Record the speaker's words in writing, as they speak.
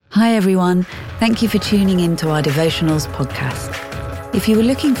Hi everyone, thank you for tuning in to our Devotionals podcast. If you were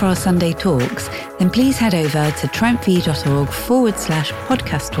looking for our Sunday talks, then please head over to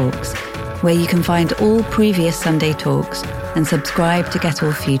trentv.org/podcast talks, where you can find all previous Sunday talks and subscribe to get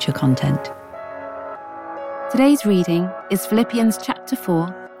all future content. Today's reading is Philippians chapter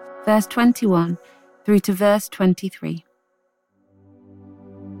 4, verse 21 through to verse 23.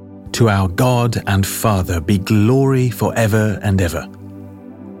 To our God and Father be glory forever and ever.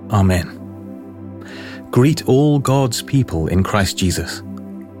 Amen. Greet all God's people in Christ Jesus.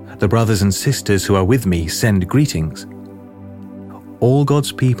 The brothers and sisters who are with me send greetings. All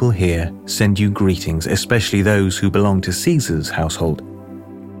God's people here send you greetings, especially those who belong to Caesar's household.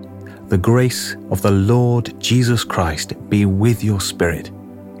 The grace of the Lord Jesus Christ be with your spirit.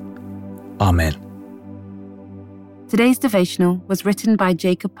 Amen. Today's devotional was written by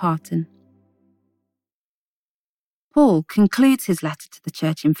Jacob Parton. Paul concludes his letter to the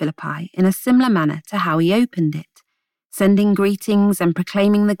church in Philippi in a similar manner to how he opened it, sending greetings and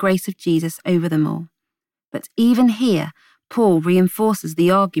proclaiming the grace of Jesus over them all. But even here, Paul reinforces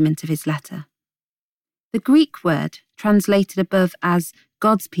the argument of his letter. The Greek word, translated above as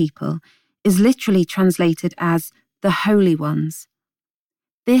God's people, is literally translated as the holy ones.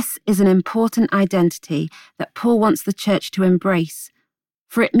 This is an important identity that Paul wants the church to embrace,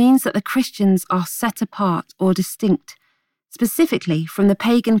 for it means that the Christians are set apart or distinct, specifically from the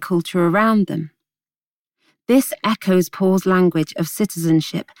pagan culture around them. This echoes Paul's language of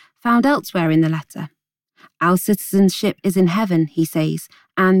citizenship found elsewhere in the letter. Our citizenship is in heaven, he says,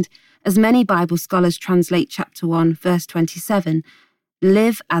 and, as many Bible scholars translate chapter 1, verse 27,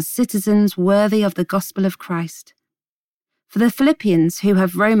 live as citizens worthy of the gospel of Christ. For the Philippians who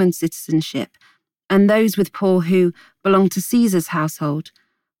have Roman citizenship, and those with Paul who belong to Caesar's household,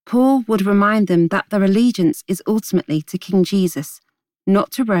 Paul would remind them that their allegiance is ultimately to King Jesus,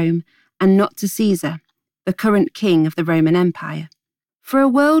 not to Rome and not to Caesar, the current king of the Roman Empire. For a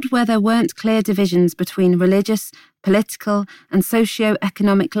world where there weren't clear divisions between religious, political, and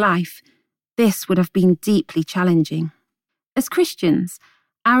socio-economic life, this would have been deeply challenging. As Christians,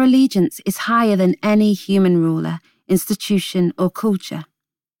 our allegiance is higher than any human ruler, institution, or culture.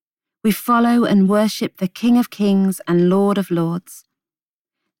 We follow and worship the King of Kings and Lord of Lords.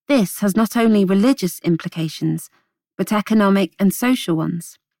 This has not only religious implications, but economic and social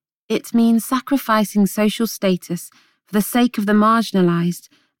ones. It means sacrificing social status for the sake of the marginalised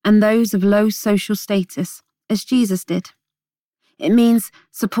and those of low social status, as Jesus did. It means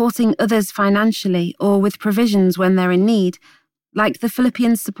supporting others financially or with provisions when they're in need, like the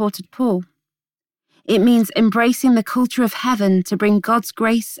Philippians supported Paul. It means embracing the culture of heaven to bring God's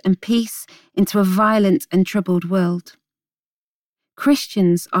grace and peace into a violent and troubled world.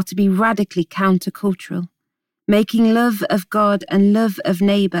 Christians are to be radically countercultural, making love of God and love of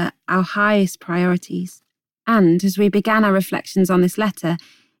neighbour our highest priorities. And as we began our reflections on this letter,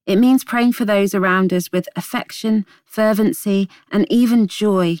 it means praying for those around us with affection, fervency, and even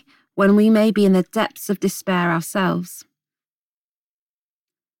joy when we may be in the depths of despair ourselves.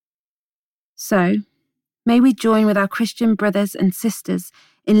 So, may we join with our Christian brothers and sisters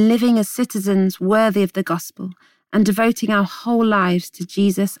in living as citizens worthy of the gospel and devoting our whole lives to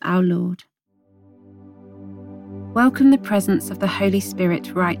Jesus our Lord. Welcome the presence of the Holy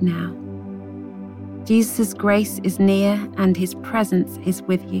Spirit right now. Jesus' grace is near and his presence is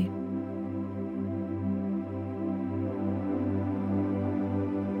with you.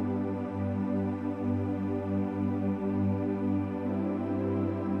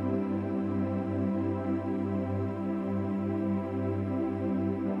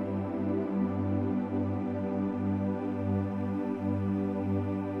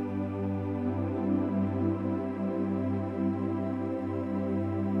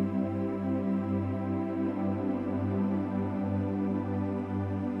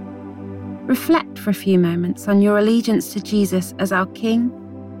 Reflect for a few moments on your allegiance to Jesus as our King,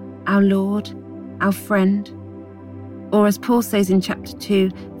 our Lord, our friend, or as Paul says in chapter 2,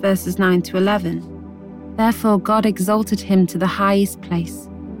 verses 9 to 11, "Therefore God exalted him to the highest place,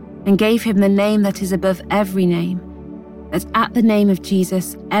 and gave him the name that is above every name, that at the name of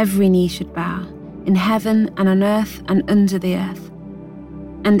Jesus every knee should bow, in heaven and on earth and under the earth,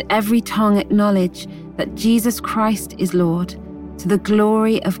 and every tongue acknowledge that Jesus Christ is Lord, to the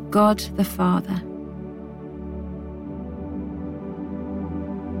glory of God the Father."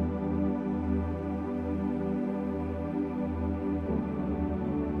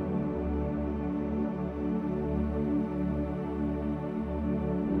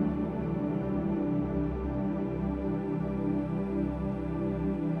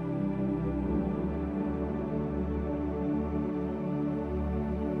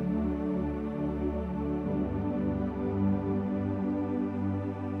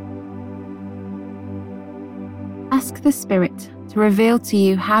 Ask the Spirit to reveal to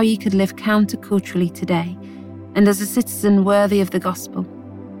you how you could live counterculturally today and as a citizen worthy of the gospel.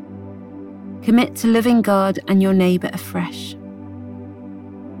 Commit to loving God and your neighbour afresh.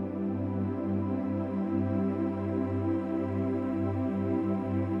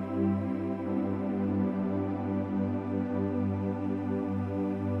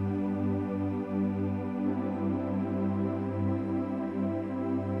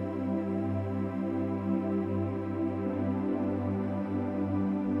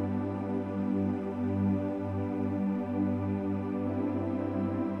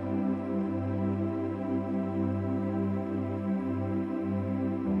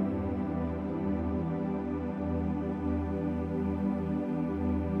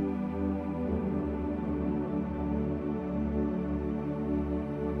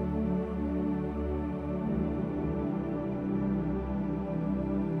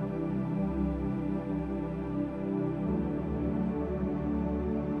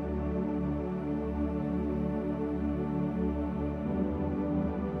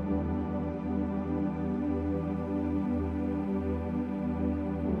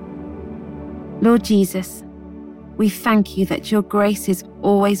 Lord Jesus, we thank you that your grace is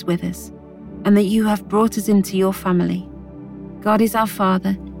always with us and that you have brought us into your family. God is our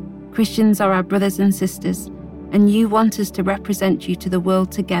Father, Christians are our brothers and sisters, and you want us to represent you to the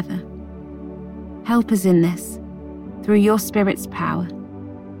world together. Help us in this, through your Spirit's power.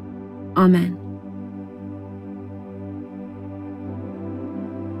 Amen.